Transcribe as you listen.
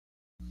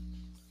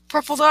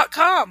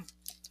Purple.com.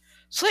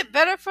 Sleep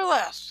better for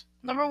less.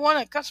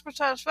 #1 in customer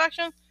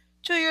satisfaction,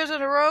 2 years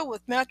in a row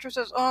with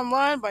Mattresses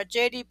Online by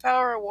J.D.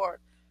 Power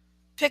Award.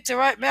 Pick the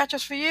right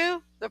mattress for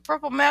you. The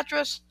Purple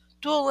Mattress,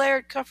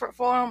 dual-layered comfort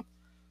foam,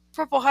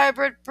 Purple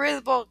Hybrid,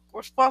 breathable,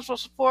 responsible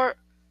support,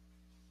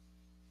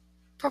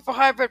 Purple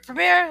Hybrid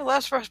Premier,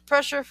 less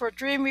pressure for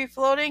dreamy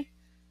floating.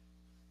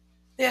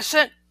 The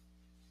Ascent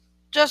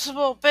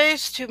adjustable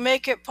base to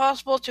make it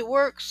possible to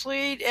work,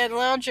 sleep, and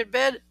lounge in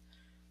bed.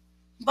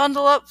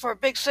 Bundle up for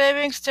big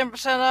savings,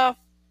 10% off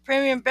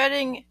premium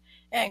bedding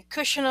and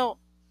cushional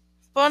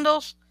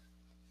bundles.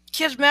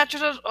 Kids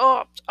mattresses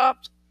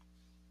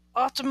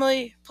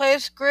optimally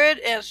placed, grid,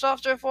 and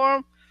softer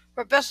form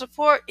for best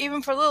support,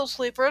 even for little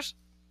sleepers.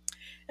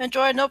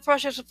 Enjoy no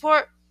pressure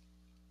support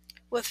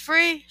with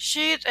free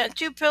sheets and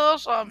 2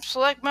 pillows on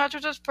select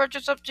mattresses.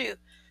 Purchase up to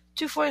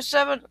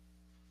 $247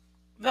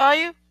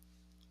 value.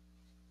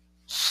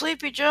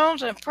 Sleepy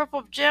Jones and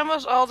Purple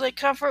pajamas, all-day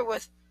comfort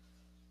with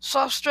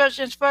soft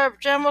stretch-inspired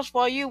pajamas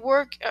while you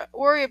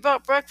worry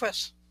about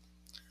breakfast.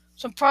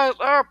 Some products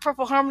are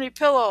Purple Harmony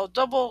Pillow,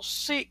 double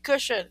seat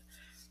cushion,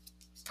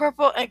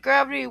 Purple and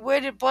Gravity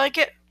weighted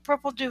blanket,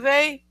 Purple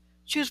duvet.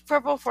 Choose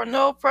Purple for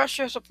no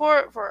pressure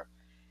support for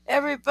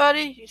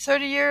everybody.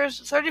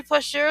 30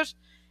 plus years,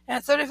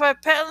 and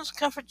 35 patents.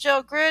 Comfort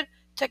Gel Grid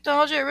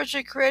technology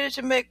originally created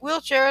to make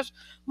wheelchairs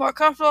more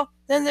comfortable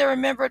than their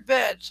remembered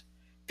beds.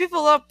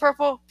 People love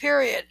Purple,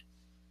 period.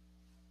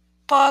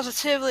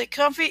 Positively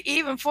comfy,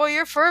 even for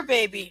your fur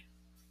baby.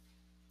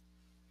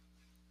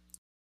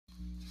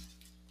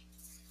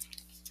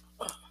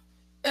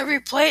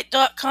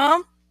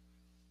 Everyplate.com.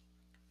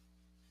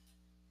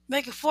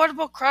 Make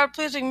affordable,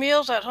 crowd-pleasing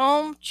meals at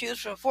home. Choose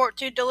from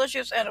 14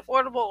 delicious and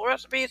affordable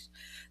recipes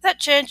that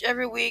change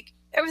every week.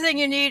 Everything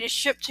you need is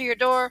shipped to your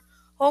door.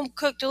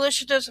 Home-cooked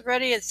deliciousness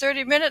ready in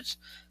 30 minutes.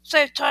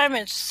 Save time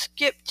and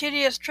skip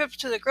tedious trips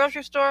to the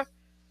grocery store.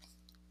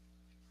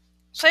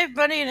 Save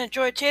money and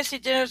enjoy tasty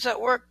dinners that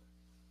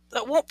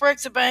won't break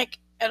the bank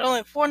at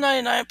only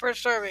 $4.99 per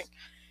serving.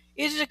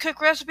 Easy-to-cook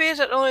recipes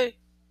that only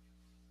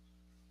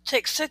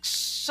take 6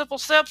 simple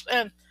steps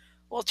and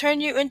will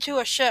turn you into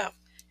a chef.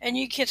 And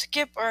you can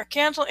skip or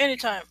cancel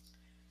anytime.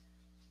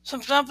 Some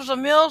examples of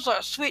meals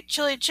are sweet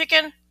chili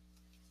chicken,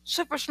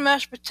 super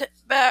smash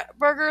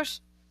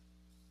burgers,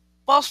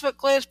 balsamic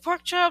glazed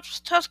pork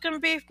chops,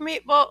 Tuscan pork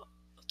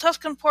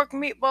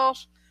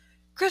meatballs,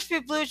 crispy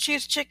blue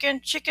cheese chicken,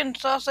 chicken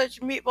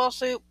sausage meatball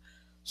soup,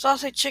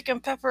 sausage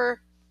chicken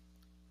pepper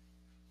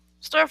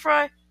stir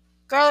fry,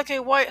 garlicky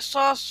white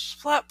sauce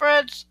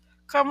flatbreads,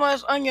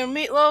 caramelized onion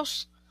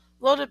meatloafs,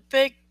 loaded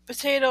baked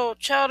potato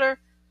chowder,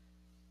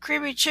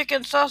 creamy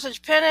chicken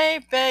sausage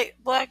penne,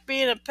 black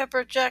bean and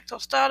pepper jack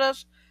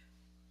tostadas,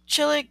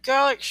 chili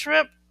garlic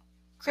shrimp,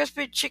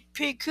 crispy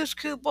chickpea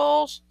couscous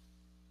bowls,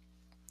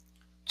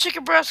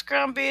 chicken breast,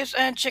 ground beef,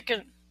 and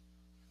chicken.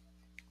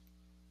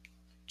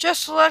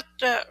 Just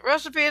select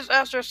recipes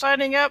after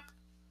signing up.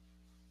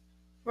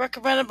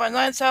 Recommended by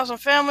 9,000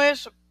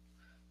 families.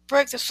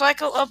 Break the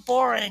cycle of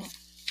boring.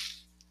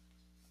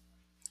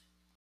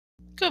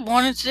 Good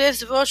morning. Today's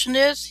devotion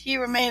is He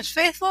Remains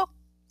Faithful.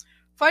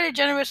 Friday,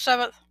 January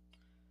 7th.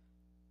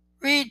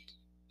 Read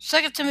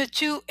 2 Timothy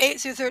 2,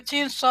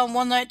 8-13, Psalm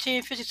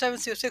 119,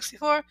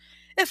 57-64.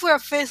 If we are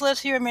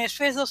faithless, He remains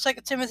faithful.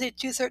 2 Timothy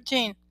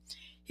 2:13.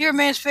 He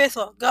remains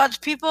faithful. God's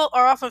people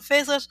are often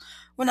faithless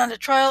when under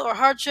trial or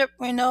hardship.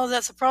 We know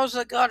that the promises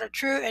of God are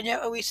true, and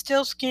yet we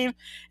still scheme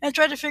and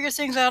try to figure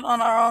things out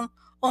on our own,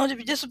 only to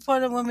be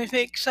disappointed when we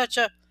make such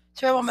a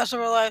terrible mess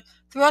of our life.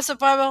 Throughout the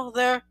Bible,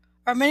 there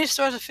are many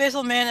stories of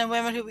faithful men and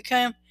women who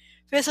became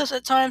faithless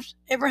at times.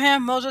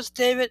 Abraham, Moses,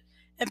 David,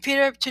 and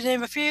Peter, to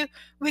name a few.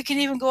 We can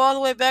even go all the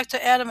way back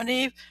to Adam and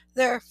Eve.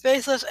 Their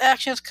faithless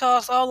actions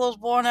caused all those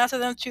born after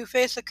them to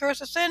face the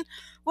curse of sin.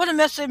 What a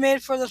mess they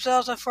made for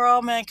themselves and for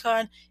all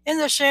mankind. In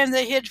their shame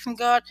they hid from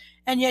God,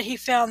 and yet He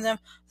found them.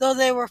 Though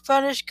they were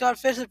punished, God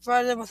faithfully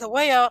provided them with a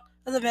way out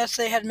of the mess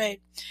they had made.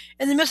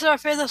 In the midst of our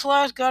faithless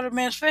lives, God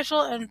remains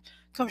faithful and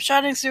comes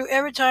shining through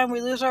every time we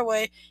lose our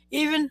way.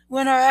 Even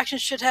when our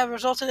actions should have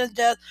resulted in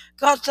death,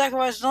 God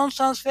sacrificed His own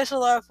Son's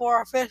faithful life for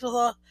our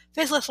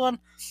faithless one.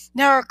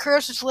 Now our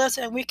curse is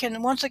lifted, and we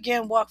can once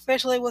again walk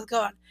faithfully with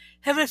God.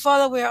 Heavenly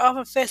Father, we are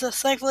often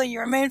faithless. Thankfully, You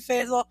remain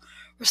faithful.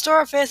 Restore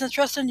our faith and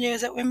trust in You,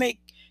 that we may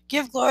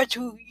give glory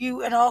to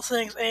You in all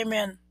things.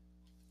 Amen.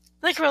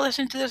 Thank you for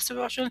listening to this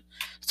devotion.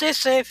 Stay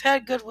safe,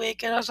 have a good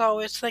week, and as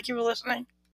always, thank you for listening.